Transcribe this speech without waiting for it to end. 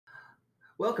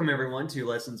Welcome, everyone, to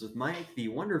Lessons with Mike, the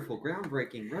wonderful,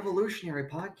 groundbreaking, revolutionary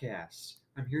podcast.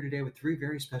 I'm here today with three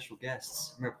very special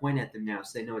guests. I'm going to point at them now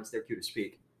so they know it's their cue to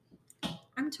speak.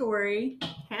 I'm Tori.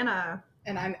 Hannah.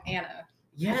 And I'm Anna.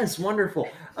 Yes, wonderful.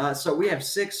 So we have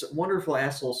 6 wonderful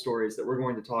asshole stories that we're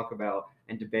going to talk about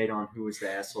and debate on who is the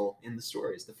asshole in the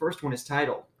stories. The first one is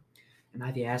titled, Am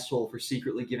I the Asshole for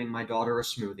Secretly Giving My Daughter a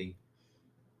Smoothie?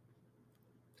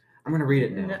 I'm going to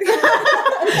read it now.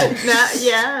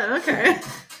 Yeah, okay.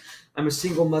 I'm a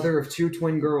single mother of 2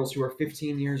 twin girls who are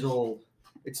 15 years old.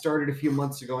 It started a few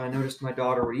months ago and I noticed my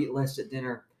daughter would eat less at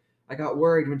dinner. I got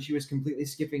worried when she was completely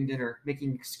skipping dinner,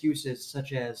 making excuses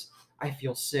such as, I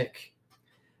feel sick.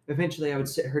 Eventually I would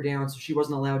sit her down so she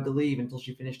wasn't allowed to leave until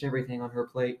she finished everything on her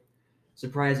plate.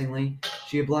 Surprisingly,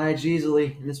 she obliged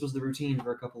easily, and this was the routine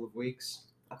for a couple of weeks.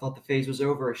 I thought the phase was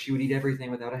over as she would eat everything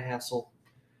without a hassle.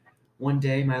 One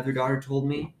day, my other daughter told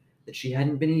me that she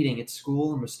hadn't been eating at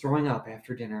school and was throwing up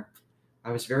after dinner.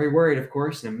 I was very worried, of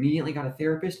course, and immediately got a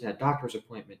therapist and a doctor's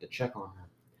appointment to check on her.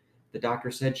 The doctor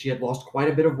said she had lost quite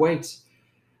a bit of weight,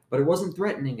 but it wasn't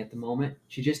threatening at the moment.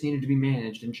 She just needed to be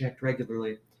managed and checked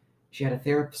regularly. She had a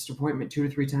therapist appointment 2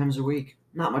 to 3 times a week.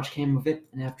 Not much came of it,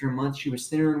 and after a month, she was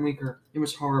thinner and weaker. It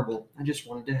was horrible. I just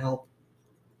wanted to help.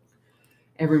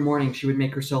 Every morning, she would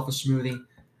make herself a smoothie,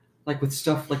 like with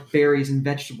stuff like berries and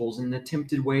vegetables in an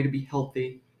attempted way to be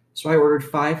healthy. So I ordered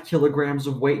 5 kilograms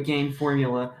of weight gain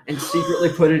formula and secretly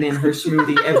put it in her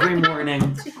smoothie every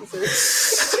morning.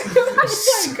 Jesus. Oh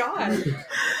my god.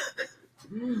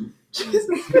 Jesus.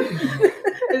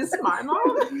 Is my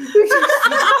mom?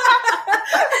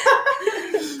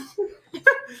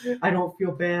 I don't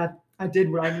feel bad. I did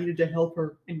what I needed to help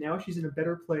her, and now she's in a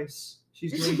better place.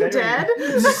 She's doing better. Dead?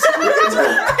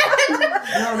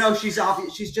 No, she's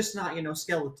obvious. She's just not,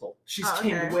 skeletal. She's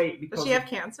gained weight because. Does she have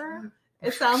cancer?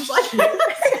 It sounds like.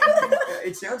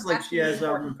 It sounds like she has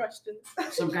questions.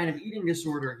 some kind of eating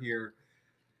disorder here.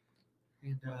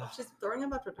 And She's throwing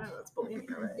up after dinner. That's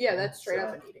bulimia, right? Yeah, that's straight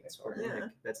up an eating disorder. Yeah.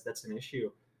 That's an issue.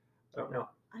 I don't know.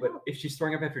 But if she's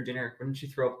throwing up after dinner, wouldn't she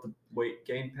throw up the weight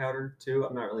gain powder too?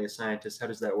 I'm not really a scientist. How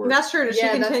does that work? That's true. Does she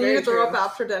continue to throw true. up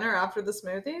after dinner after the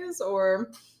smoothies, or?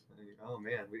 Oh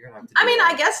man, we're gonna have to.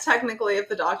 I guess technically, if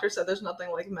the doctor said there's nothing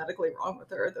medically wrong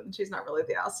with her, then she's not really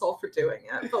the asshole for doing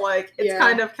it. But it's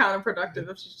kind of counterproductive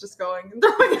if she's just going and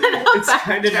throwing it up. It's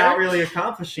kind of not really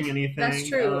accomplishing anything. That's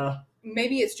true.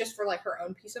 Maybe it's just for her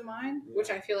own peace of mind, which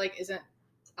I feel like isn't.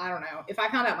 I don't know. If I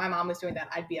found out my mom was doing that,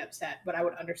 I'd be upset, but I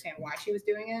would understand why she was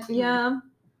doing it. Yeah.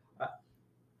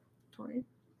 Tori,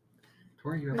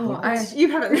 you have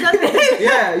you haven't said anything.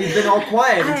 Yeah, you've been all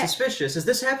quiet and suspicious. Has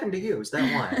this happened to you? Is that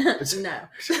why? No.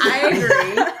 I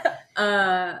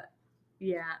agree.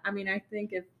 Yeah. I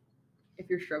think if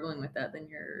you're struggling with that, then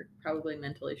you're probably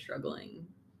mentally struggling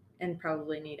and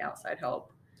probably need outside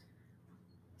help.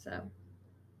 So.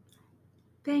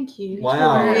 Thank you.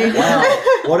 Wow.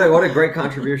 What a great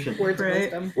contribution. Words of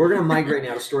wisdom. We're going to migrate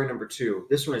now to story number 2.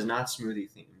 This one is not smoothie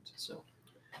themed. So,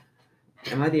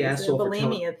 am I the asshole for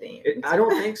bulimia theme? I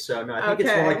don't think so. No, I think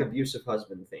it's more like abusive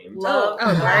husband themed. Love.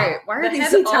 Oh, right. Why are The these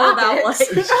heavy all about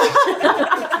topics.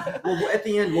 Well, at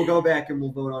the end, we'll go back and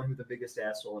we'll vote on who the biggest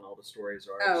asshole in all the stories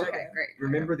are. Oh, So, okay, great.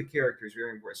 remember the characters, very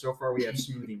important. So far, we have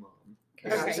Smoothie Mom.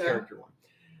 That's Okay. character 1.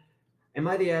 Am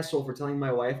I the asshole for telling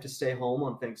my wife to stay home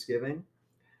on Thanksgiving?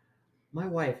 My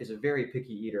wife is a very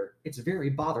picky eater. It's very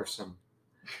bothersome.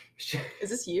 Is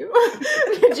this you?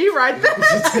 Did you write that?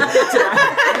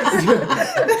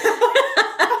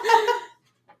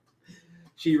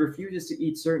 She refuses to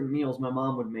eat certain meals my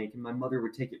mom would make, and my mother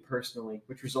would take it personally,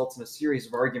 which results in a series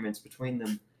of arguments between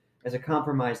them. As a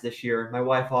compromise this year, my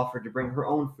wife offered to bring her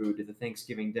own food to the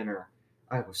Thanksgiving dinner.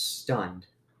 I was stunned.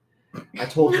 I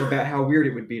told her about how weird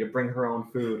it would be to bring her own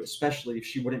food, especially if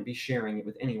she wouldn't be sharing it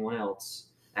with anyone else.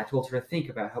 I told her to think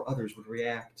about how others would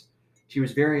react. She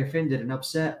was very offended and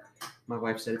upset. My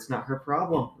wife said it's not her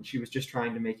problem, and she was just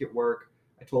trying to make it work.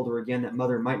 I told her again that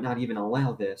mother might not even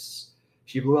allow this.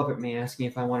 She blew up at me asking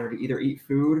if I wanted her to either eat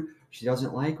food she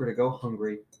doesn't like or to go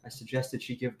hungry. I suggested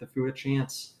she give the food a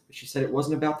chance, but she said it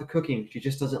wasn't about the cooking. She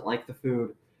just doesn't like the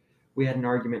food. We had an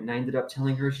argument, and I ended up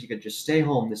telling her she could just stay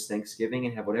home this Thanksgiving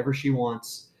and have whatever she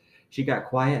wants. She got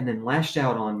quiet and then lashed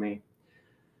out on me.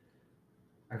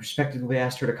 I respectfully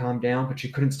asked her to calm down, but she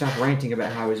couldn't stop ranting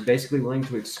about how I was basically willing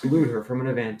to exclude her from an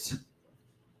event.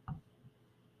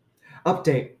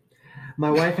 Update.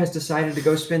 My wife has decided to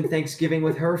go spend Thanksgiving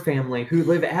with her family, who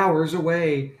live hours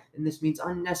away, and this means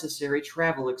unnecessary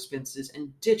travel expenses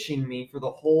and ditching me for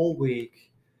the whole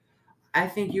week. I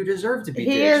think you deserve to be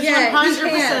He ditched. is Yeah,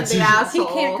 100% the He asshole.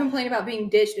 can't complain about being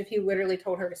ditched if he literally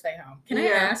told her to stay home. Can I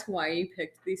Yeah. ask why you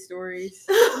picked these stories?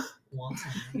 Why?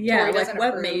 Yeah, Tori like doesn't what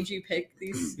approve. made you pick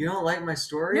these? You don't like my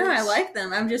stories? No, I like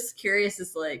them. I'm just curious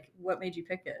as to like what made you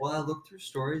pick it. Well, I looked through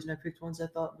stories and I picked ones I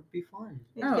thought would be fun.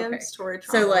 It Oh, okay. gives Tori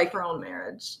So, trauma like- of her own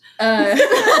marriage.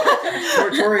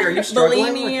 Tori, are you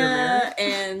struggling with your bulimia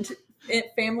marriage? and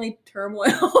family turmoil.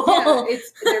 Yeah,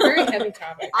 they're very heavy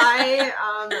topics.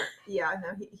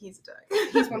 He's a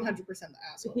dick. He's 100% the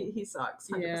asshole. He sucks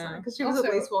 100% Yeah. because she was Also-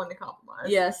 at least willing to compromise.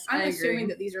 Yes, I'm I assuming agree.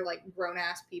 that these are like grown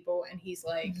ass people, and he's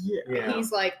like, Yeah.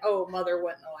 he's like, oh, mother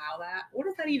wouldn't allow that. What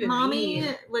does that even Mommy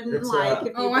mean? wouldn't It's, like if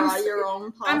you oh, I'm brought s- your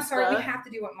own pasta. I'm sorry, we have to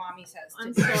do what mommy says. To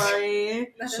I'm do. sorry.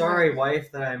 That doesn't- Sorry,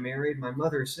 wife that I married. My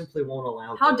mother simply won't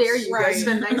allow How this. dare you Right. guys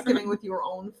spend Thanksgiving with your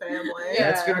own family?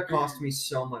 Yeah. That's gonna cost me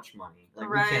so much money. Like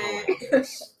we Right. can't allow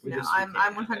this. We No, just- we I'm can't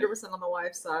have it. 100% on the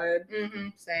wife's side.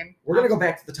 Same. We're gonna go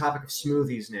back to the topic of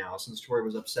smoothies now, since Tori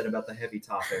was upset about the heavy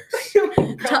topics.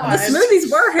 The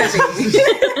smoothies were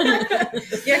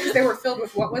heavy. Yeah, because they were filled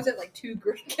with what was it, like 2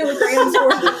 kilograms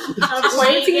worth of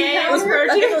protein It was powder?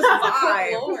 protein It was powder.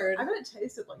 5. Lord. I bet it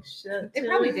tasted like shit. It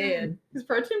probably did. Because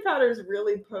protein powder is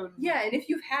really potent. Yeah, and if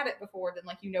you've had it before, then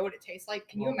like you know what it tastes like.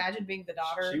 Can you Well, imagine being the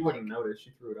daughter? She like, wouldn't notice.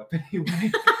 She threw it up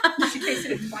anyway. she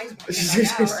tasted it twice. When She she came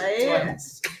tasted out. it right?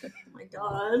 twice. Oh my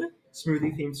god.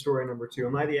 Smoothie themed story number 2.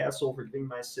 Am I the asshole for giving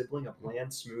my sibling a bland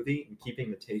smoothie and keeping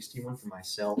the tasty one for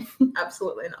myself?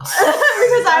 Absolutely not.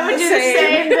 Because I would do the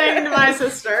same thing to my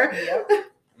sister. Yep.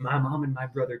 My mom and my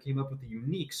brother came up with a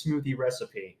unique smoothie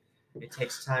recipe. It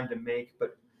takes time to make,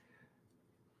 but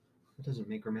it doesn't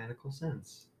make grammatical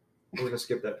sense. We're gonna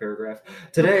skip that paragraph.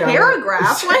 Today,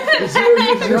 Paragraph?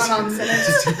 Run-on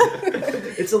sentence.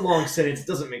 It's a long sentence. It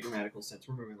doesn't make grammatical sense.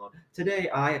 We're moving on. Today,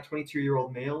 I, a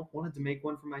 22-year-old male, wanted to make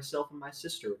one for myself and my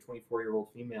sister, a 24-year-old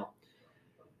female.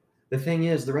 The thing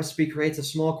is, the recipe creates a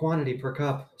small quantity per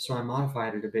cup, so I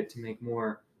modified it a bit to make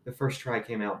more. The first try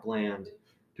came out bland.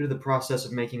 Due to the process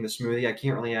of making the smoothie, I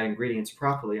can't really add ingredients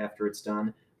properly after it's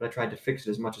done, but I tried to fix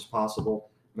it as much as possible.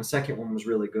 My second one was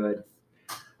really good.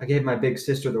 I gave my big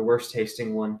sister the worst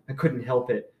tasting one. I couldn't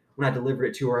help it. When I delivered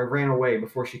it to her, I ran away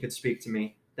before she could speak to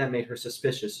me. That made her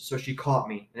suspicious, so she caught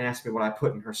me and asked me what I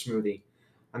put in her smoothie.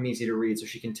 I'm easy to read, so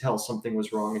she can tell something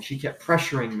was wrong, and she kept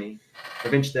pressuring me.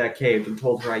 Eventually, I caved and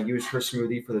told her I used her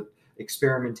smoothie for the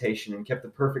experimentation and kept the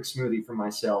perfect smoothie for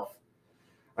myself.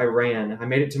 I ran. I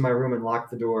made it to my room and locked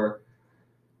the door.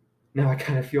 Now I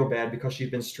kind of feel bad because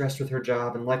she'd been stressed with her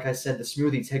job, and like I said, the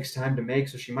smoothie takes time to make,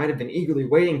 so she might have been eagerly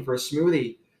waiting for a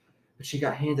smoothie, but she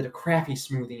got handed a crappy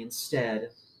smoothie instead.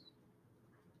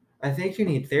 I think you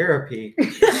need therapy.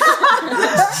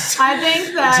 I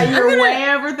think that I'm you're gonna- way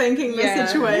overthinking the Yeah.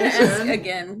 situation. Ask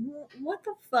again. What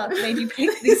the fuck made you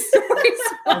pick these stories?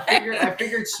 I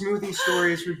figured smoothie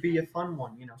stories would be a fun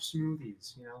one,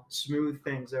 smoothies, smooth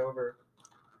things over.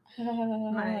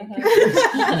 Mike.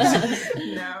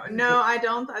 No, I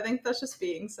don't. I think that's just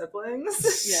being siblings.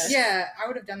 Yes. Yeah, I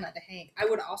would have done that to Hank. I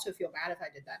would also feel bad if I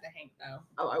did that to Hank, though.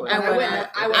 Oh, I would. I would wouldn't-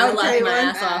 I I wouldn't would laugh say my like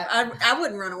ass that. off. I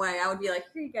wouldn't run away. I would be like,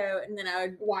 here you go. And then I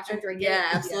would Watch him drink it. Yeah,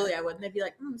 absolutely. I would. And they'd be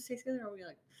like, this tastes good. And I would be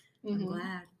like, I'm Mhm.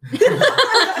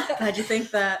 glad. Glad you think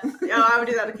that. Yeah, I would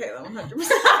do that to Caitlin 100%.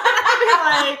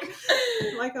 I'd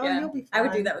be like, oh, Yeah, you'll be fine. I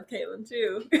would do that with Caitlin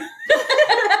too.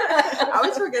 I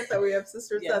always forget that we have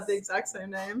sisters that Yes. have the exact same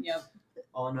name. Yep.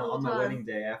 On All on the my time. wedding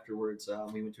day afterwards,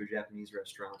 we went to a Japanese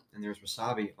restaurant, and there was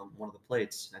wasabi on one of the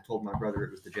plates. And I told my brother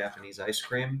it was the Japanese ice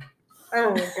cream.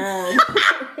 Oh, my God.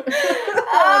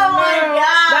 Oh my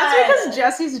God. That's because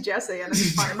Jesse's Jesse, and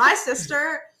it's funny. My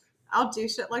sister, I'll do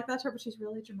shit like that to her, but she's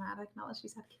really dramatic now that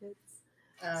she's had kids.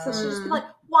 So she'll just be like,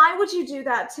 "Why would you do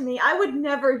that to me? I would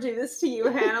never do this to you,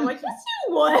 Hannah." I'm like, "Yes,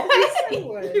 you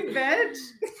would." You bitch.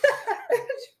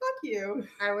 Fuck you.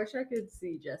 I wish I could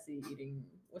see Jesse eating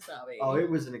wasabi. Oh, it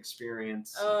was an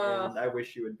experience, Oh. and I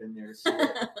wish you had been there to see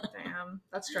it. Damn,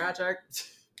 that's tragic.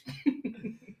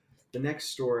 The next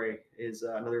story is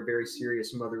another very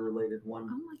serious mother-related Oh one.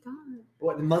 my god,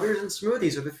 What, the mothers and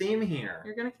smoothies are the theme here.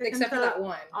 you're gonna kick Except for into that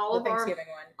one, all the of our-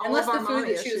 Thanksgiving one. all Unless of the our food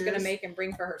mommy that she was going to issues. make and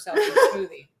bring for herself was a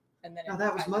smoothie. And then No,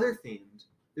 that was mother-themed.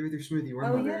 They were either smoothie or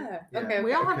Oh, mother. yeah. Okay.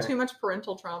 We all have Okay. too much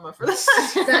parental trauma for this.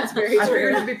 That's very I figured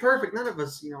true. it'd be perfect. None of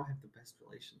us, have the best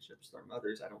relationships with our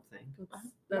mothers, I don't think.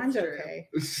 That's Mine's true. okay.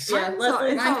 Yeah, Mine's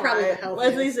Leslie's, Mine's probably the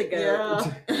healthiest. Leslie's a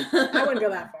goat. I wouldn't go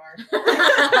that far.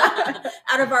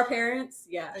 Out of our parents,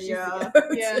 yeah. She's Yeah. the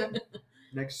goat. Yeah.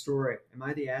 Next story. Am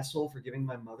I the asshole for giving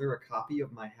my mother a copy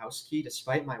of my house key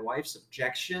despite my wife's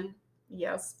objection?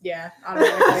 Yes. Yeah.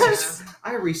 Automatically.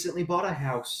 I recently bought a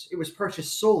house. It was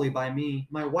purchased solely by me.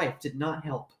 My wife did not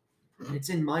help. and it's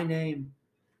in my name.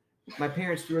 My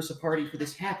parents threw us a party for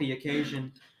this happy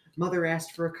occasion. Mother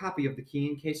asked for a copy of the key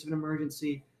in case of an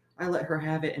emergency. I let her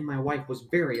have it, and my wife was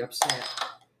very upset.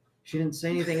 She didn't say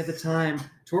anything at the time.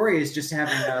 Tori is just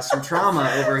having some trauma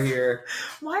over here.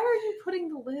 Why are you putting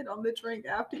the lid on the drink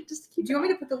after you just keep? Do you want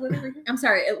me to put the lid over here? I'm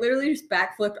sorry, it literally just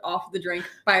backflipped off the drink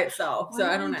by itself, so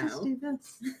I don't know. Just do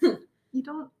this. You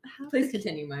don't have. Please to-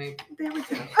 continue, Mike. There we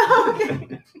go.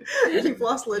 Okay. You've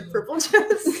lost lid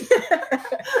privileges.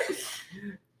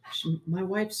 My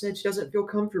wife said she doesn't feel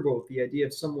comfortable with the idea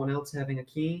of someone else having a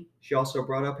key. She also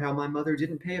brought up how my mother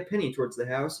didn't pay a penny towards the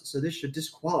house, so this should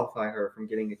disqualify her from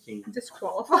getting a key.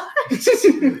 Disqualified.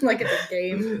 Like it's a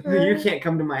game. You can't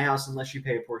come to my house unless you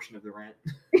pay a portion of the rent.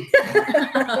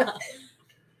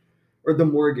 Or the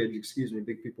mortgage, excuse me,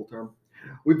 big people term.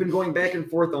 We've been going back and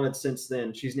forth on it since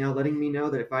then. She's now letting me know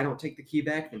that if I don't take the key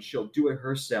back, then she'll do it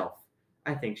herself.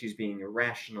 I think she's being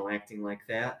irrational acting like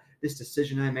that. This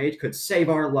decision I made could save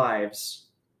our lives.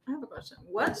 I have a question.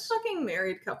 What fucking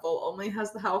married couple only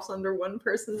has the house under one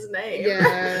person's name?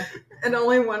 Yeah. And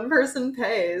only one person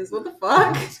pays? What the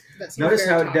fuck? That seems Notice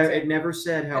very how toxic. it never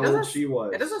said how It doesn't- old she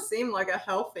was. It doesn't seem like a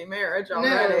healthy marriage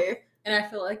already. And I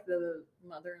feel like it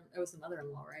was the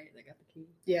mother-in-law, right, that got the key.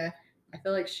 Yeah. I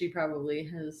feel like she probably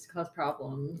has caused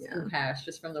problems in the past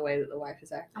just from the way that the wife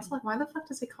is acting. I was like, why the fuck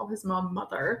does he call his mom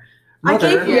mother? Mother. I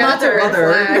gave you Yeah, mother.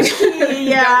 mother.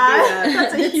 Yeah,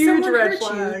 that's a Did huge someone red hurt you?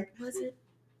 flag. Was it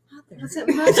mother? Was it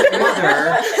mother?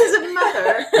 Mother. Is it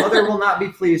mother? Mother will not be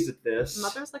pleased at this.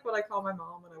 Mother's like what I call my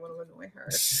mom when I want to annoy her.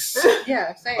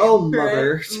 Yeah, same. Oh,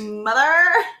 mother. Right? Mother.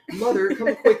 Mother,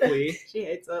 come quickly. She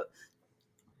hates it.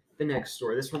 The next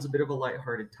story. This one's a bit of a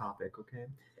lighthearted topic, okay?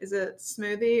 Is it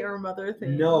smoothie or mother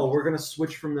themed? No, we're going to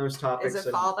switch from those topics. Is it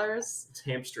and fathers? It's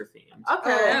hamster themed. Okay,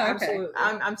 Oh, okay. absolutely.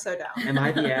 I'm so down. Am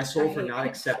I the asshole I for hate not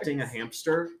accepting a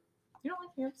hamster? You don't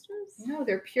like hamsters? No,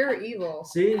 they're pure evil.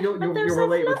 See, you'll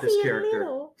relate with this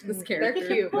character. This They're character.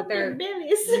 cute, but they're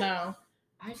babies. no.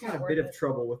 I got not a worth bit of it.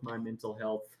 trouble with my mental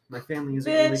health. My family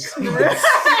isn't Bitch.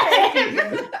 really.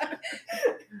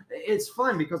 It's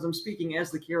fun because I'm speaking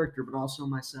as the character, but also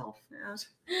myself. Yeah.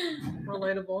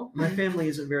 Relatable. My family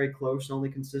isn't very close, it only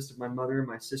consists of my mother,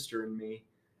 my sister, and me.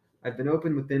 I've been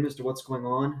open with them as to what's going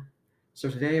on. So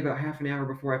today, about half an hour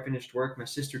before I finished work, my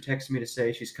sister texted me to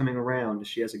say she's coming around as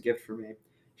she has a gift for me.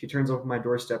 She turns up at my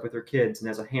doorstep with her kids and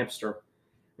has a hamster.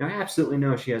 Now, I absolutely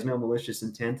know she has no malicious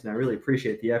intent, and I really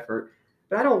appreciate the effort,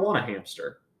 but I don't want a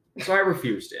hamster. So I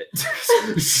refused it.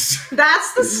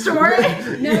 That's the story?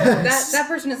 No, Yes. that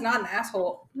person is not an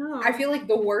asshole. No. I feel like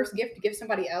the worst gift to give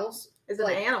somebody else It's an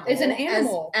like, animal. is an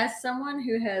animal. As someone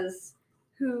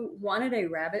who wanted a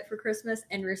rabbit for Christmas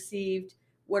and received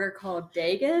what are called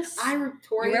dagus.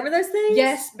 Tori, You remember those things?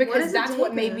 yes, What because is a that's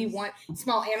what made me dagus? want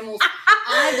small animals.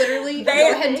 I literally They-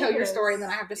 go ahead and tell your story, and then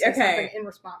I have to say Okay. something in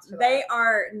response to They that.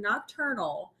 are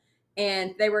nocturnal,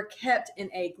 and they were kept in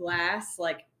a glass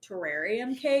like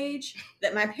terrarium cage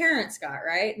that my parents got,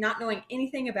 right? Not knowing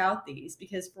anything about these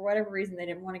because for whatever reason they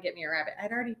didn't want to get me a rabbit.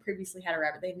 I'd already previously had a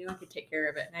rabbit. They knew I could take care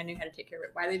of it, and I knew how to take care of it.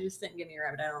 Why they just didn't give me a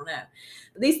rabbit, I don't know.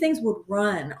 But these things would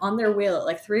run on their wheel at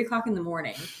like 3:00 in the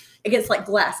morning against like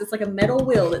glass. It's like a metal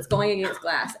wheel that's going against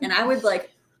glass, and I would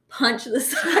like punch the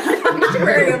side of the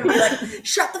terrarium and be like,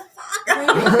 "Shut the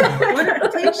fuck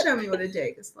up!" Please show me what a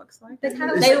dagus looks like. They kind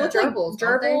of They look look like like gerbils,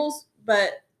 don't they? gerbils,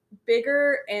 but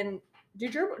bigger. And do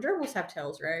gerbils have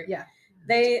tails, right? Yeah.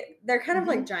 They're kind of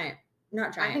like giant, not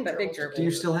I giant, think but big gerbils are gerbils. Do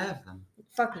you still have them?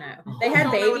 Fuck no. Oh. They I had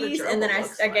don't know what a babies, and then gerbil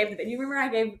looks I gave. like. Do you remember I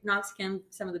gave Knox Kim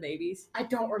some of the babies? I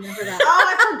don't remember that. Oh,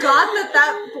 I forgot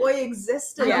that boy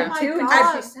existed. Yeah, Oh my too, and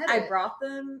god. she said I it. brought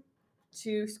them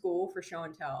to school for show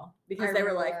and tell because I they were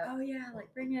remember like, that. "Oh yeah,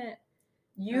 like bring it."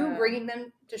 You bringing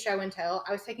them to show and tell.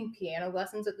 I was taking piano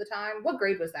lessons at the time. What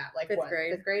grade was that? Like Fifth what?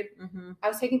 grade. Fifth grade. Mm-hmm. I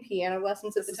was taking piano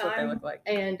lessons at This the is what they time, look like.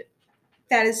 and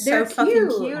That is They're so fucking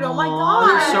cute. cute. Oh my Aw, god.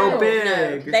 they're so No,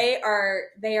 big. no.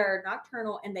 They are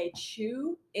nocturnal and they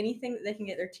chew anything that they can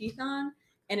get their teeth on,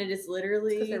 and it is because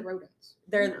literally they're rodents.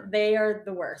 they are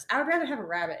the worst. I would rather have a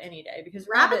rabbit any day because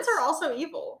Rabbits are also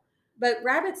evil. but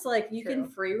rabbits like you True. can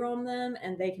free roam them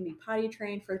and they can be potty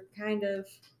trained for kind of.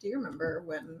 Do you remember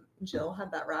when Jill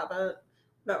had that rabbit?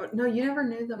 No, you never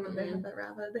knew them when they had that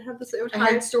rabbit. They had this. It would I hide.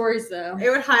 heard stories though. It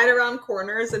would hide around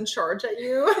corners and charge at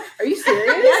you. Are you serious?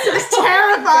 Yes, it was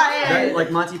terrifying. That-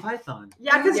 like Monty Python.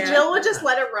 Yeah, because Yeah. Jill would just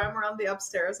let it roam around the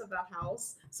upstairs of that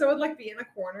house. So it would like be in a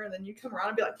corner, and then you come around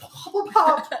and be like, pop,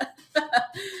 pop, pop.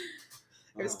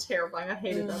 It was terrifying. I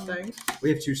hated that thing.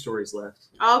 We have 2 stories left.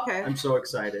 Oh, okay. I'm so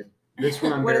excited. This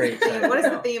one I'm What very is the theme? excited What is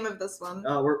the about. theme of this one?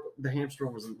 The hamster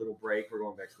one was a little break. We're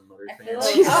going back to the mother I thing. feel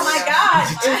like- Jesus. oh my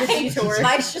god! It was a detour.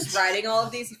 Mike's just writing all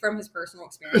of these from his personal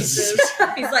experiences.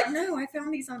 He's like, no, I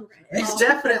found these on Reddit. These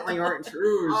definitely aren't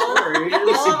true All stories. of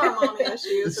our mommy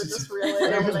issues are just really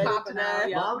They're just related popping out, today.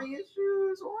 yeah. Mommy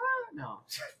issues? What? No.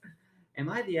 Am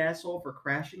I the asshole for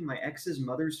crashing my ex's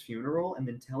mother's funeral and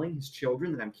then telling his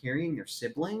children that I'm carrying their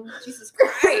sibling? Jesus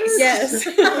Christ! Yes.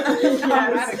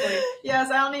 Automatically.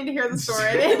 Yes, I don't need to hear the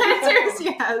story. The answer is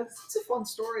yes. It's a fun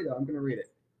story, though. I'm going to read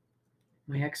it.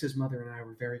 My ex's mother and I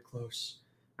were very close.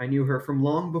 I knew her from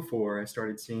long before I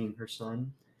started seeing her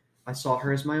son. I saw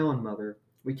her as my own mother.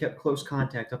 We kept close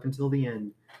contact up until the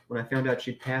end. When I found out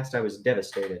she'd passed, I was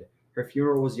devastated. Her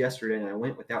funeral was yesterday, and I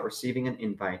went without receiving an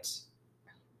invite.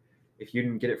 If you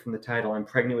didn't get it from the title, I'm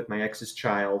pregnant with my ex's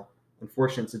child.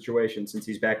 Unfortunate situation since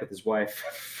he's back with his wife.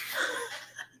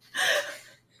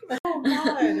 Oh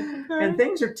God. And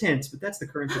things are tense, but that's the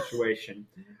current situation.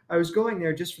 I was going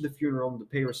there just for the funeral and to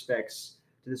pay respects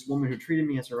to this woman who treated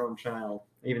me as her own child.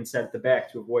 I even sat at the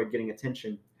back to avoid getting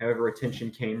attention. However, attention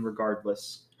came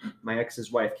regardless. My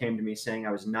ex's wife came to me saying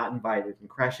I was not invited and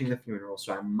crashing the funeral,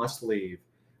 so I must leave.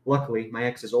 Luckily, my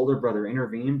ex's older brother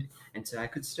intervened and said I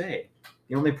could stay.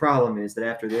 The only problem is that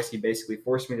after this, he basically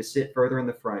forced me to sit further in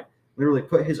the front, literally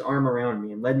put his arm around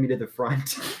me and led me to the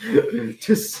front.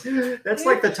 Just that's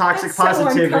like the toxic That's so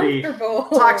positivity. uncomfortable.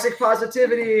 Toxic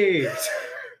positivity.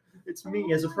 It's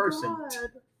me as a person.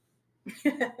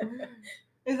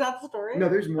 Is that the story? No,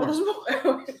 there's Oh, more. there's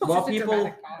more. While Just a people-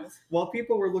 dramatic pause. While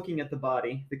people were looking at the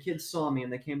body, the kids saw me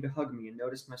and they came to hug me and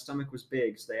noticed my stomach was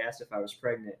big, so they asked if I was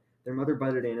pregnant. Their mother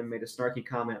butted in and made a snarky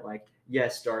comment like,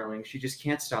 "Yes, darling, she just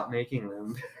can't stop making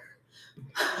them."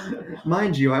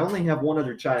 Mind you, I only have one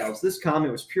other child, so this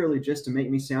comment was purely just to make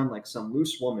me sound like some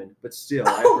loose woman, but still,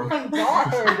 Oh my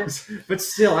God.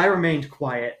 I remained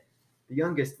quiet. The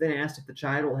youngest then asked if the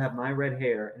child will have my red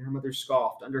hair, and her mother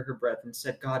scoffed under her breath and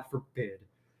said, "God forbid."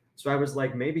 So I was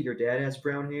like, maybe your dad has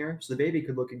brown hair, so the baby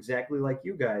could look exactly like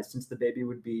you guys, since the baby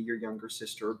would be your younger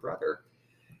sister or brother.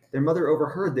 Their mother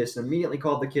overheard this and immediately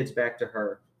called the kids back to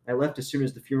her. I left as soon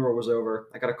as the funeral was over.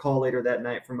 I got a call later that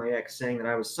night from my ex saying that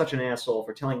I was such an asshole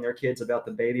for telling their kids about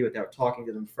the baby without talking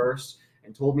to them first,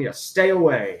 and told me to stay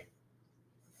away.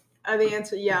 The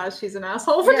answer, yeah, she's an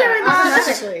asshole for Yeah, doing that.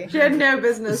 automatically. She had no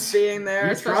business being there.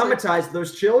 You especially- traumatized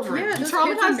those children. Yeah, You those traumatized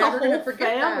kids are the never gonna whole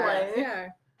forget that. family. Yeah.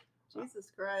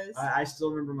 Jesus Christ. I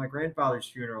still remember my grandfather's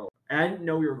funeral. I didn't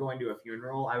know we were going to a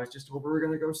funeral. I was just told we were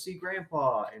going to go see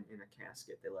Grandpa in a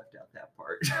casket. They left out that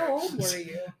part. How old were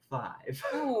you? 5.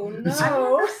 Oh I've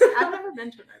no. never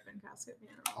been to an open casket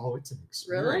funeral. Oh, it's an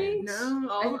Really? experience. No,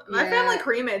 I- my yeah. family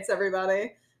cremates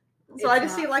everybody. So It's I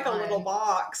just not see like fun. a little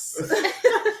box.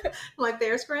 Like,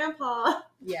 there's Grandpa.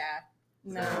 Yeah.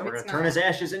 No, We're it's going to turn not. his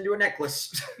ashes into a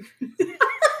necklace.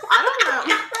 I don't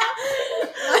know.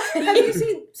 Have you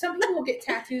seen some people will get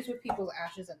tattoos with people's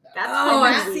ashes in them? That's Oh,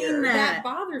 kinda I've seen weird. that. That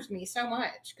bothers me so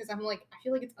much because I'm like, I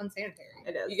feel like it's unsanitary.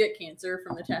 It is. You get cancer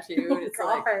from the tattoo. Oh, It's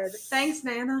God. like, Thanks,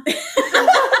 Nana.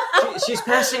 She's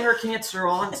passing her cancer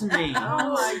on to me.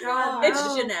 Oh my God. it's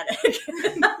no. genetic.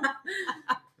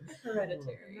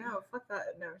 Hereditary. No, fuck that.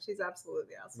 No, she's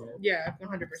absolutely the asshole. Yeah,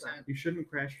 100%. You shouldn't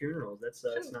crash funerals. That's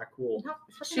not cool. No,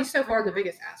 She's so far the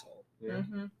biggest asshole. Yeah.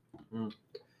 Mm-hmm. Mm.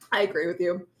 I agree with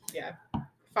you. Yeah.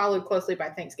 Followed closely by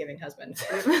Thanksgiving husband.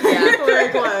 Yeah, very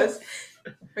close.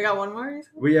 We got one more. You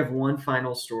said? We have one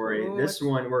final story. Ooh, This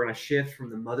one, we're going to shift from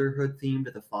the motherhood theme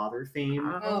to the father theme.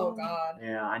 Oh God.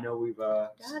 Yeah, I know we've...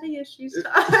 Daddy issues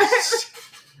time.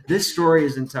 This story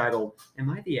is entitled, "Am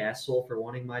I the asshole for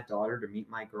wanting my daughter to meet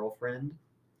my girlfriend?"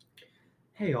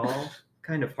 Hey all,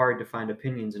 kind of hard to find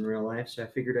opinions in real life, so I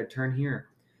figured I'd turn here.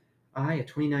 I, a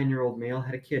 29-year-old male,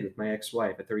 had a kid with my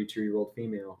ex-wife, a 32-year-old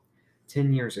female.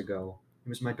 10 years ago. It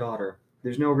was my daughter.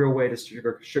 There's no real way to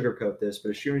sugarcoat this, but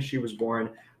as soon as she was born,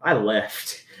 I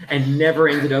left and never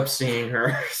ended up seeing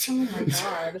her. Oh my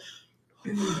God.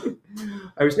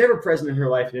 I was never present in her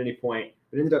life at any point,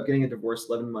 but ended up getting a divorce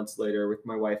 11 months later with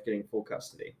my wife getting full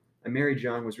custody. I married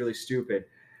young, was really stupid.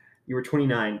 You were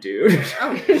 29, dude.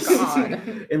 Oh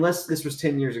God. Unless this was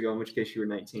 10 years ago, in which case you were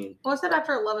 19. Well, I said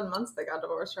after 11 months they got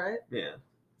divorced, right? Yeah.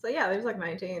 So yeah, there's like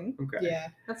 19. Okay. Yeah.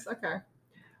 That's okay.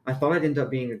 I thought I'd end up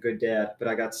being a good dad, but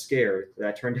I got scared that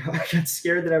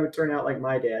I would turn out like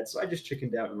my dad, so I just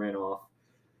chickened out and ran off.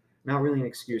 Not really an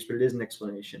excuse, but it is an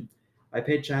explanation. I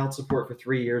paid child support for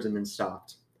 3 years and then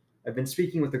stopped. I've been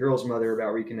speaking with the girl's mother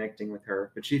about reconnecting with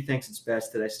her, but she thinks it's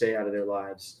best that I stay out of their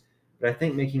lives. But I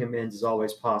think making amends is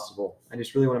always possible. I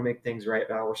just really want to make things right,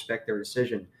 but I'll respect their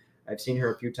decision. I've seen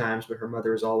her a few times, but her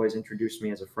mother has always introduced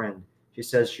me as a friend. She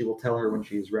says she will tell her when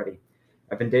she is ready.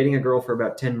 I've been dating a girl for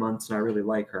about 10 months and I really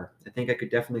like her. I think I could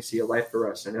definitely see a life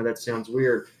for us. I know that sounds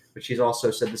weird, but she's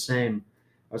also said the same.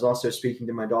 I was also speaking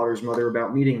to my daughter's mother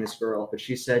about meeting this girl, but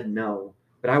she said no.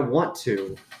 But I want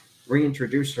to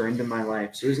reintroduce her into my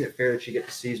life. So isn't it fair that she gets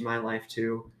to see my life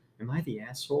too? Am I the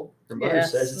asshole? Her mother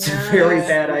Yes. says it's a very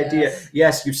bad idea.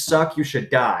 Yes, you suck. You should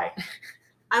die.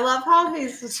 I love how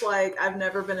he's just like, I've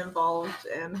never been involved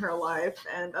in her life,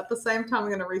 and at the same time, I'm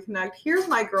going to reconnect. Here's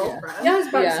my girlfriend. Yeah, I was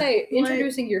about Yeah. to say,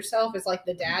 introducing yourself as like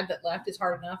the dad that left is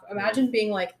hard enough. Imagine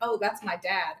being like, oh, that's my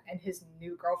dad and his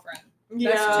new girlfriend.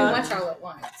 That's too much all at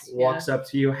once. Walks up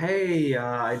to you, hey,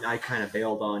 I kind of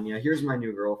bailed on you. Here's my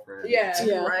new girlfriend. Yeah.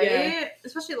 Yeah. Right? Yeah.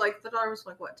 Especially like the daughter was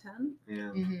like, what, 10? Yeah.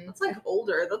 Mm-hmm. That's like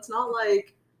older. That's not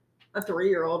like a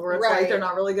 3-year-old where it's Right. like they're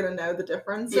not really going to know the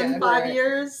difference Yeah, in 5 right.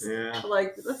 years. Yeah.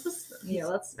 Like, that's just,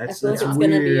 that's I That's feel like that's it's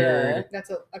weird. gonna be a. That's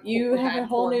a You have a bad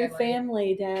whole core new memory.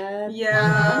 family, Dad.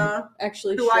 yeah.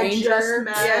 Actually, Who I stranger. just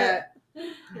met. Yeah.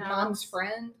 Yeah. Mom's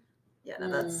friend. Yeah,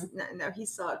 no, that's no, he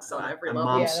sucks on every A level.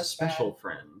 mom's Yeah, that's special bad.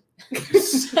 friend.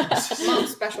 Mom's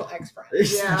special ex-friend.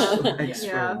 Special Yeah,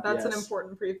 ex-friend, that's an yes.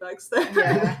 important prefix there.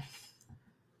 Yeah.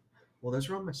 Well, those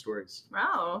are all my stories.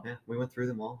 Wow, Yeah, we went through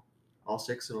them all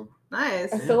 6 of them.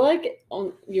 nice. I feel like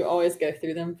you always go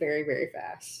through them very, very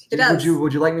fast. It does.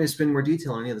 Would you like me to spend more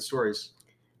detail on any of the stories?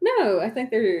 No, I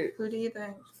think they're Who do you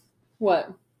think?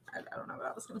 what? I don't know what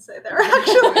I was going to say there,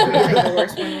 actually. I think the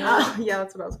worst one was- Yeah,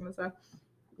 that's what I was going to say.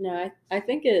 No, I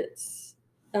think it's.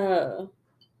 I don't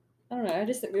know. I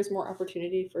just think there's more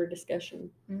opportunity for discussion.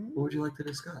 What would you like to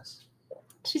discuss?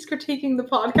 She's critiquing the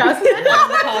podcast.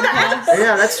 podcast.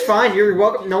 Yeah, that's fine. You're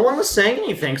welcome. No one was saying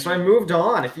anything, so I moved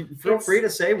on. If you feel It's- free to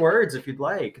say words if you'd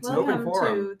like. It's an open Welcome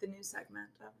forum. to the new segment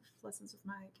of Lessons with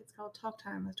Mike. It's called Talk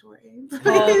Time with Tori. Called,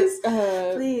 Please,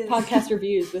 please. Podcast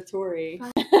reviews with Tori.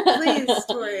 please,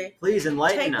 Tori. Please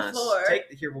enlighten Take the us. floor.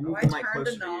 Here, we'll move I the mic turned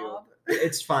closer a to you. knob.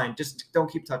 It's fine. Just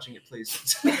don't keep touching it,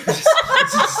 please.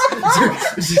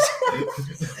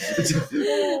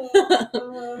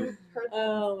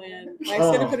 Oh man, Mike's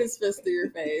Oh. gonna put his fist through your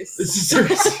face. It's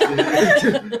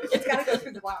got to go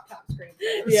through the laptop screen.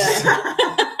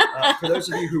 Yeah. For those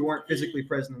of you who weren't physically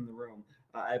present in the room,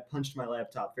 I punched my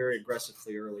laptop very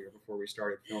aggressively earlier before we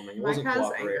started filming. It Mike wasn't has anger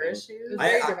cooperating. issues. It's I-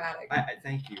 very dramatic.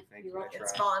 Thank you. I It's tried.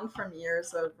 spawned from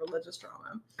years of religious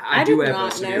trauma. I do did have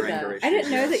not a severe know anger that. issue. I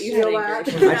didn't know that you Feel had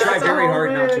that. anger I issues. try That's very all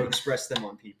hard not to mood. express them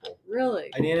on people.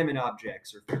 Really? Inanimate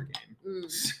objects are fair game.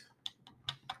 Mm.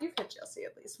 You've hit Jesse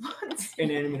at least once.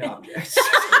 Inanimate objects. Oh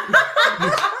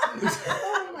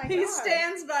my He God.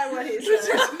 stands by what he says.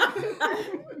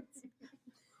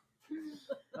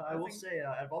 I will say,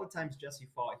 out of all the times Jesse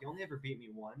fought, he only ever beat me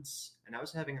once, and I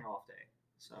was having an off day.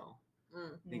 So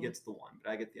he gets the one,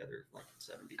 but I get the other like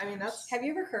 70 I mean, times. that's Have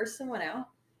you ever cursed someone out?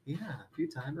 Yeah, a few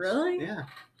times. Really? Yeah.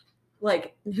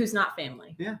 Like who's not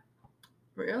family?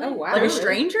 really. Oh, wow. Like a Really?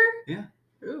 stranger?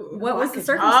 Ooh. What was the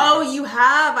circumstance? Oh, you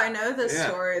have. I know this Yeah.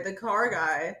 story. The car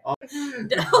guy.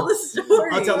 Tell the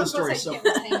story. I'll tell the I was gonna story. say So,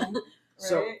 Kim's hand.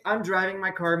 so Right. I'm driving my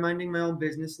car, minding my own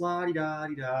business. La di da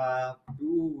di da.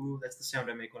 Ooh, that's the sound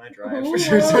I make when I drive. Ooh.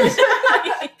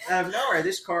 Out of nowhere,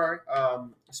 this car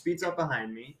speeds up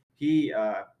behind me. He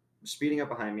speeding up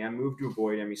behind me. I move to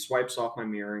avoid him. He swipes off my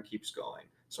mirror and keeps going.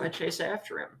 So I chase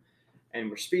after him. And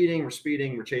we're speeding, we're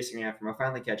chasing after him. I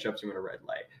finally catch up to him at a red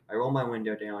light. I roll my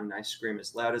window down and I scream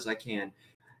as loud as I can.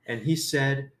 And he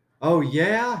said, "Oh,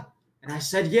 yeah?" And I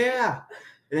said, "Yeah."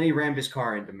 And then he rammed his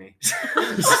car into me.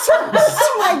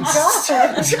 Oh my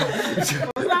God. Was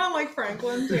that on like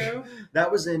Franklin too?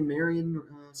 That was in Marion,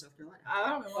 South Carolina. I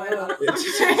don't know why.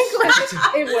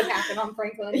 It would happen on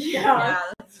Franklin. Yeah.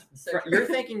 You're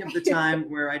thinking of the time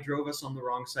where I drove us on the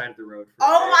wrong side of the road. For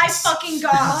Oh my days. fucking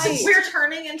god! Right. We're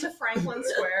turning into Franklin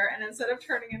Square, and instead of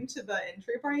turning into the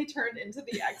entry bar, he turned into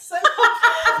the exit.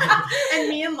 And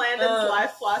me and Landon's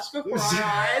life flashed before our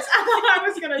eyes. I thought I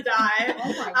was gonna die.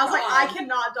 Oh my I was like, God. I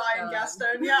cannot die in God.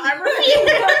 Gastonia. I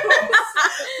refuse.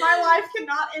 My life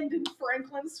cannot end in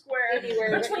Franklin Square. Anywhere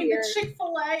but Between here. the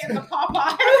Chick-fil-A and the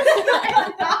Popeyes.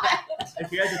 I cannot.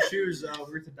 If you had to choose, we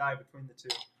were to die between the two.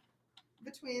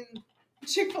 Between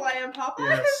Chick-fil-A and Popeyes.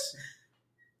 Yes.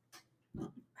 I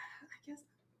guess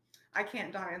I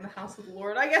can't die in the house of the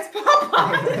Lord. I guess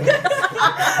Popeyes.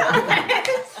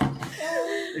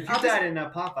 If you died in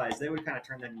Popeyes, they would kind of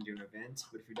turn that into an event.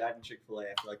 But if you died in Chick-fil-A,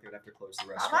 I feel like they would have to close the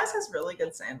restaurant. Popeyes has really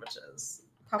good sandwiches.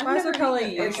 Popeyes will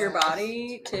probably eaten use your Popeyes.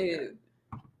 body to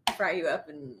fry you up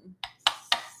and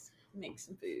make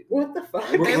some food. What the fuck?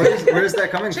 Where is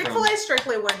that coming from? Chick-fil-A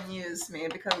strictly wouldn't use me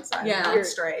because I'm Yeah. not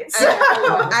straight.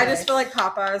 I just feel like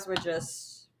Popeyes would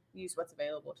just use what's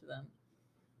available to them.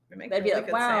 We make They'd be really like,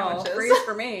 good "Wow, sandwiches. freeze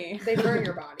for me." They burn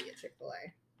your body at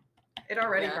Chick-fil-A. It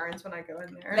already Yeah. burns when I go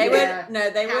in there. They Yeah.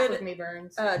 they Half would of me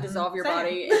burns. dissolve your Same.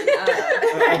 body.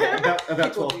 And, About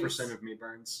Pickle 12% juice. of me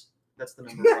burns. That's the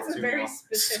number we're up That's a to very now.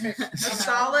 specific. A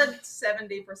solid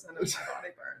 70% of my body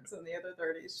burns, and the other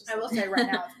 30 is just. I will say right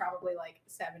now it's probably like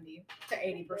 70 to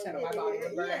 80% of my body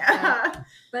would burn. Yeah.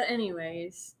 but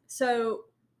anyways, so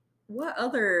what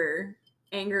other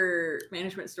anger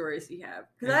management stories do you have?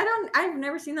 Because I've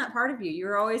never seen that part of you. You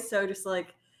were always so just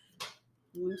like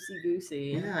loosey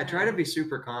goosey. Yeah, I try to be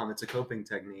super calm. It's a coping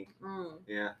technique.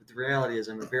 Yeah, but the reality is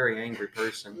I'm a very angry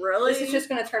person. Really? This is just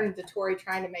going to turn into Tori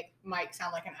trying to make Mike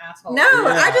sound like an asshole. no. Yeah.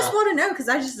 I just want to know because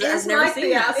I've Is never Mike seen the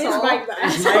that. asshole? Is Mike the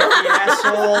Is asshole? Mike the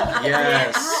asshole?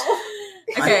 Yes.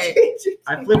 Okay.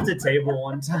 I flipped a table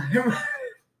one time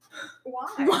Why?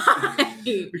 Why?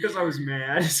 because I was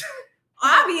mad.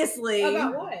 Obviously.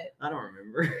 About what? I don't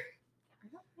remember.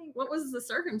 What was the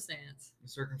circumstance? The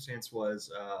circumstance was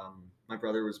my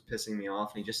brother was pissing me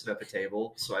off and he just set up a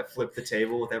table. So I flipped the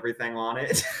table with everything on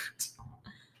it.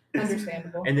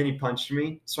 Understandable. And then he punched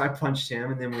me. So I punched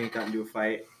him and then we got into a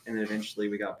fight. And then eventually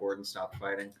we got bored and stopped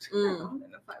fighting. Mm. I'm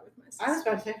in a fight with my sister. I was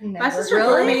about to say, My never. sister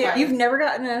Really? Fights. You've never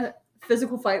gotten a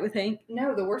physical fight with Hank?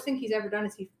 No, the worst thing he's ever done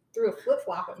is he threw a flip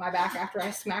flop at my back after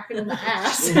I smacked him in the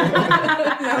ass.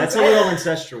 That's a little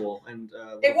ancestral. And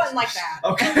It wasn't like that.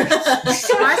 Okay.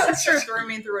 My sister threw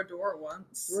me through a door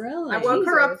once. Really? I woke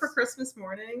her up Jesus. for Christmas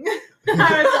morning.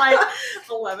 I was like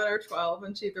 11 or 12,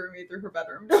 and she threw me through her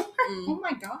bedroom door. Mm. Oh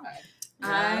my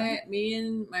god. Me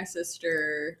and my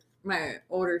sister, my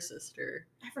older sister,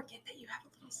 I forget that you have a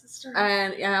little sister.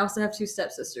 and I also have two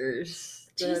stepsisters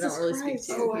that I Jesus don't really Christ.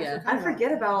 speak to. Oh, I yeah. forgot. I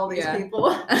forget about all these Yeah.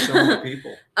 people. So many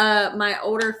people. My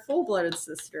older full-blooded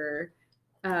sister,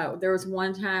 there was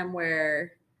one time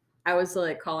where I was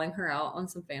like calling her out on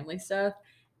some family stuff,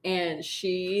 and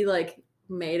she like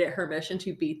made it her mission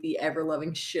to beat the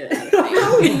ever-loving shit out of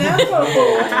me.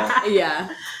 Oh, Yeah.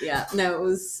 No,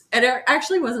 it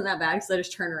actually wasn't that bad because I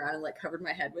just turned around and like covered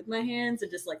my head with my hands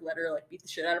and just like let her like beat the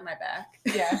shit out of my back.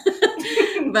 Yeah.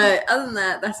 But other than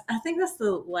that, I think that's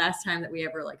the last time that we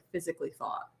ever like physically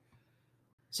fought.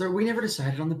 So we never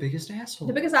decided on the biggest asshole.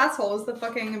 The biggest asshole is the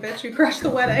fucking bitch who crashed the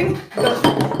wedding.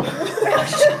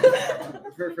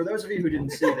 For those of you who didn't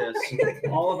see this,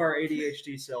 all of our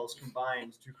ADHD cells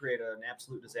combined to create an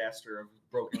absolute disaster of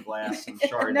broken glass and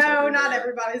shards. No, not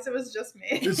everywhere. everybody's. It was just me.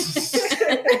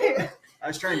 I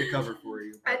was trying to cover for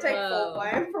you. I take full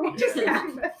blame for what just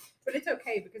happened. But it's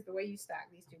okay because the way you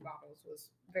stacked these two bottles was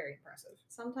very impressive.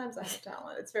 Sometimes I have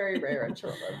talent. It's very rare and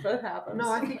short-lived, but it happens.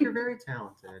 No, I think you're very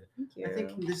talented. Thank you. I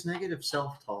think this negative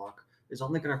self-talk is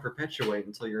only going to perpetuate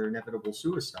until your inevitable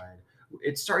suicide.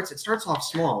 It starts off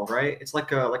small, right? It's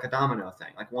like a domino thing.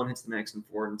 Like one hits the next and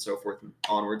forward and so forth and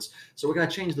onwards. So we got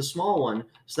to change the small one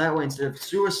so that way instead of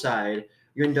suicide,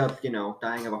 you end up,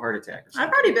 dying of a heart attack or something.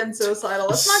 I've already been suicidal.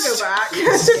 Let's not go back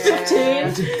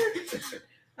Yeah. to 15.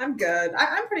 I'm good.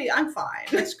 I'm fine.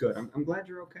 That's good. I'm glad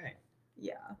you're okay.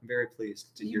 Yeah. I'm very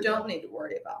pleased to hear You don't that. need to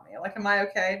worry about me. Like, am I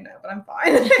okay? No, but I'm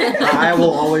fine. I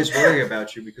will always worry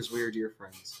about you because we are dear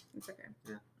friends. It's okay.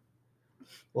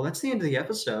 Well, that's the end of the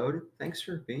episode. Thanks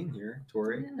for being here,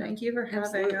 Tori. Thank you for having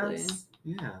Absolutely. us.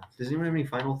 Yeah. Does anyone have any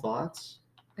final thoughts?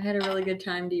 I had a really good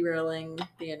time derailing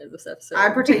the end of this episode. I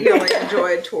particularly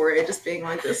enjoyed Tori just being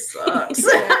like, this sucks.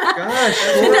 Gosh,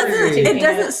 It Tori.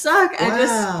 doesn't suck.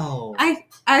 Wow.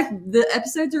 The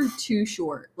episodes are too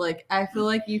short. Like I feel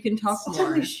like you can talk more.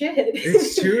 Holy shit.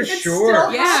 It's too It's short.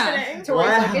 still Yeah. happening. Tori's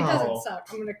like, it Wow. doesn't suck.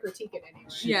 I'm going to critique it anyway.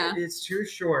 Yeah. It's too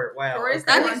short. Wow. Tori's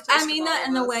okay. the I mean that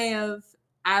in the way of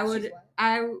I would She's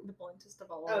what? The bluntest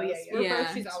of all Oh, of yeah, us. yeah. We're Yeah.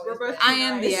 both, She's always we're both been I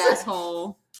am the nice.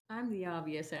 asshole. I'm the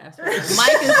obvious asshole.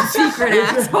 Mike is the secret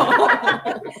asshole.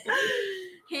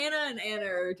 Hannah and Anna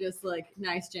are just like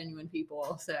nice, genuine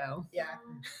people. So Yeah.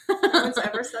 No one's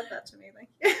ever said that to me. Thank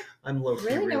you. I'm low-key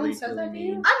Really? really, No one said that to mean.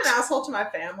 you? I'm an asshole to my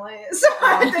family, so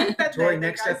I think that Tori, they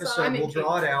next think I suck. episode, we'll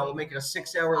draw it out. We'll make it a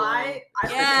 6-hour long. I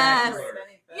Yes. spectacular at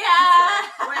anything.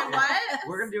 Yes. So- Wait, what?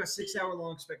 We're going to do a 6-hour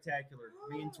long spectacular.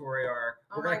 Me and Tori are.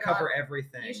 Oh We're going my to cover God.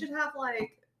 everything. You should have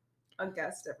like a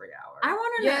guest every hour. I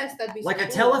want to know. Yes, that'd be Like so a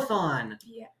cool. telethon.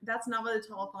 Yeah, that's not what a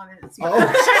telethon is.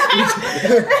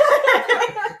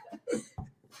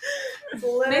 It's Maybe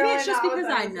literally it's just not what because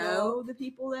that I is. know the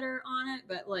people that are on it,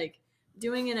 but like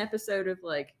doing an episode of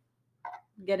like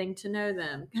getting to know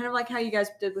them, kind of like how you guys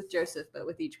did with Joseph, but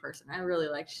with each person. I really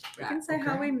liked We that. can say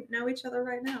how Okay. we know each other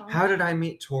right now. How did I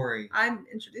meet Tori? I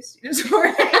introduced you to Tori.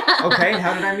 Okay,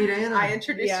 how did I meet Anna? I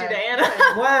introduced Yeah. you to Anna.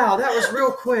 Wow, that was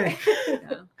real quick. Yeah.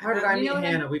 How did I You meet know what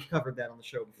Hannah? We've covered that on the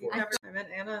show before. I met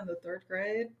Anna in the 3rd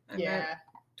grade. I met Yeah.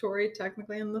 Tori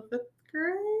technically in the 5th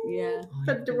grade. Yeah. Oh,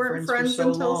 But you've we been weren't for friends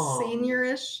so until long.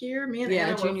 senior-ish year. Me and Yeah,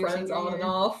 Anna were junior, friends senior on and year.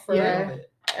 off I Yeah. love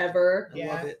it. forever. I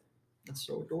Yeah. love it. That's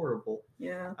so adorable.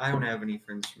 Yeah. I don't have any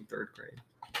friends from 3rd grade.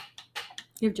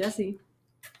 You have Jesse.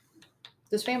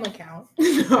 Does family count?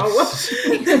 No,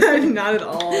 not at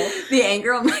all. The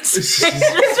anger on Mike's face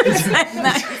just for saying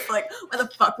that. He's like, why the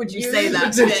fuck would you say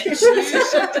that,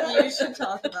 bitch? You should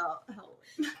talk about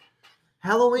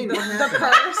Halloween, the what happened?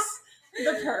 purse.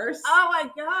 The purse. Oh my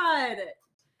god.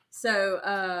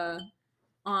 So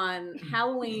on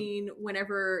Halloween,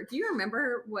 whenever do you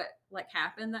remember what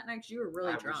happened that night? 'Cause you were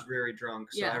really I drunk. was very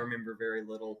drunk, so Yeah. I remember very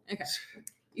little. Okay.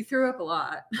 You threw up a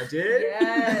lot. I did?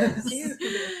 Yes.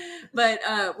 But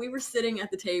we were sitting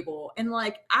at the table, and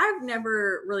I've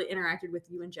never really interacted with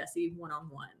you and Jesse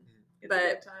one-on-one. It's a But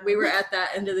good time. we were at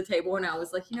that end of the table, and I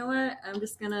was like, you know what? I'm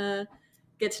just gonna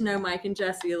get to know Mike and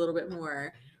Jesse a little bit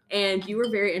more. And you were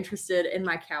very interested in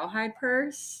my cowhide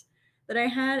purse that I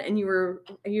had, and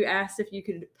you asked if you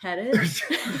could pet it.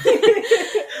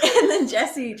 And then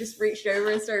Jesse just reached over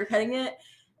and started petting it,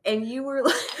 and you were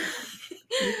like,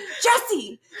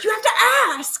 Jesse, you have to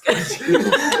ask. You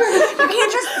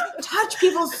can't just touch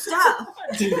people's stuff.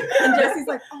 And Jesse's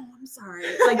like, oh, I'm sorry.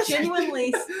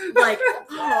 Genuinely, oh,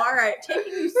 all right,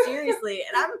 taking you seriously.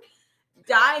 And I'm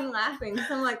dying laughing.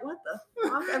 So I'm like, what the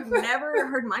fuck? I've never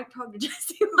heard Mike talk to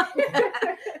Jesse like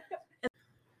that.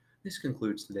 This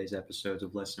concludes today's episodes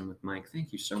of Lesson with Mike.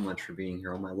 Thank you so much for being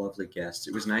here, all my lovely guests.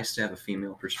 It was nice to have a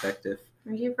female perspective.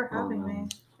 Thank you for having me. Um,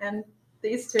 And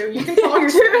these two, you can talk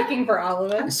You're to. speaking for all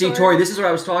of us. See, Tori, this is what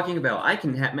I was talking about. I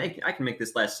can make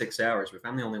this last 6 hours, but if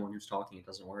I'm the only one who's talking, it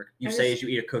doesn't work. You say as you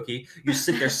eat a cookie. You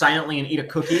sit there silently and eat a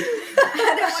cookie.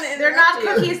 I don't want to They're not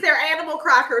cookies, they're animal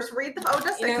crackers. Read the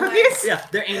does You say know cookies? Yeah,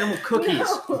 they're animal cookies,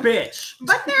 No. bitch.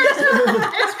 But there's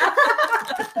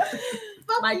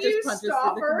Fuck Mike you, just punches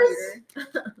stoppers. through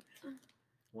the computer.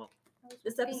 Well,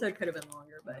 This episode could have been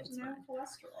longer, but it's No fine.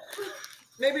 cholesterol.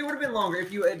 maybe it would have been longer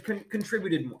if you had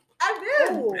contributed more. I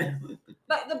did. Ooh.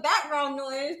 But the background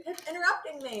noise is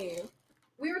interrupting me.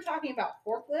 We were talking about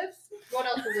forklifts. What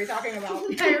else were we talking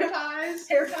about? Hair ties.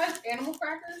 Hair ties, animal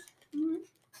crackers.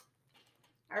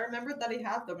 I remembered that he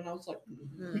had them, and I was like,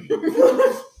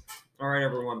 All right,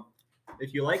 everyone.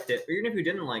 If you liked it, or even if you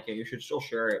didn't like it, you should still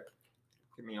share it.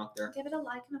 Get me out there. give it a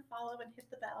like and a follow and hit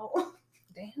the bell.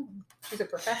 Damn, she's a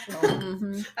professional.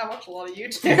 Mm-hmm. I watch a lot of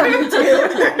YouTube.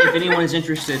 If anyone is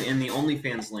interested in the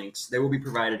OnlyFans links, they will be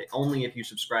provided only if you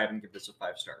subscribe and give this a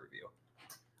 5-star review.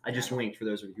 I just winked for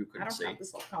those of you who I couldn't don't see. have the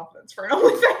self-confidence for an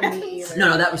OnlyFans. Me either.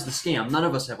 No, that was the scam. None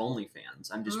of us have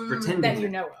OnlyFans. I'm just pretending. That you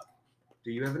know of.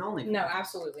 Do you have an OnlyFans? No,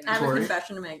 absolutely I not. have a Tori?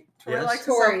 confession to make. Tori Yes? likes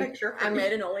Tori, a picture. I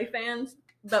made an OnlyFans,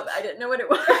 but I didn't know what it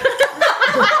was.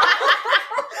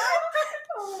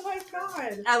 Oh my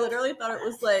god. I literally thought it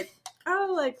was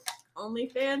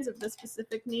OnlyFans of this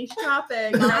specific niche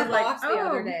topic. And I My was like, boss the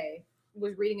other oh. day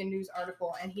was reading a news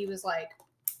article, and he was like,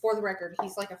 for the record,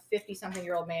 he's like a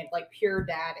 50-something-year-old man, pure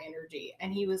dad energy.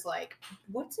 And he was like,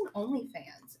 what's an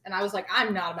OnlyFans? And I was like,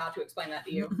 I'm not about to explain that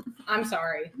to you. I'm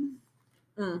sorry.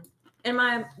 In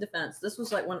my defense, this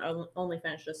was when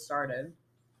OnlyFans just started.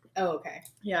 Oh, okay.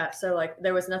 Yeah, so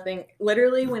there was nothing.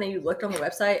 Literally, when you looked on the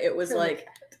website, it was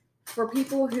for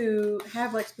people who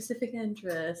have specific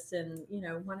interests and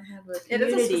want to have a It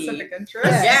community. is a specific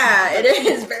interest. Yeah, it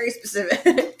is very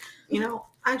specific.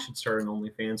 I should start an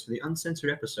OnlyFans for the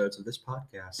uncensored episodes of this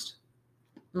podcast.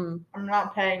 I'm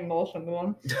not paying most of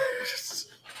them.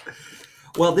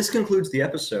 Well, this concludes the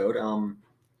episode.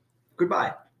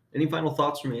 Goodbye. Any final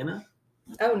thoughts from Anna?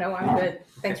 Oh, no, I'm good.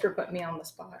 Thanks for putting me on the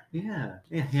spot. Yeah.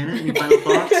 Hannah, any final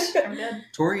thoughts? I'm good.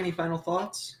 Tori, any final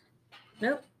thoughts?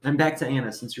 Nope. I'm back to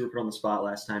Anna since you were put on the spot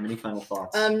last time. Any final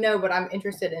thoughts? No, but I'm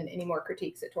interested in any more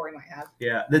critiques that Tori might have.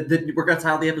 Yeah. We're going to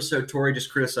title the episode, Tori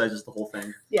just criticizes the whole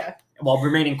thing. Yeah. While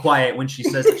remaining quiet when she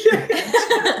says that she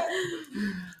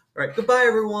All right. Goodbye,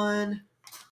 everyone.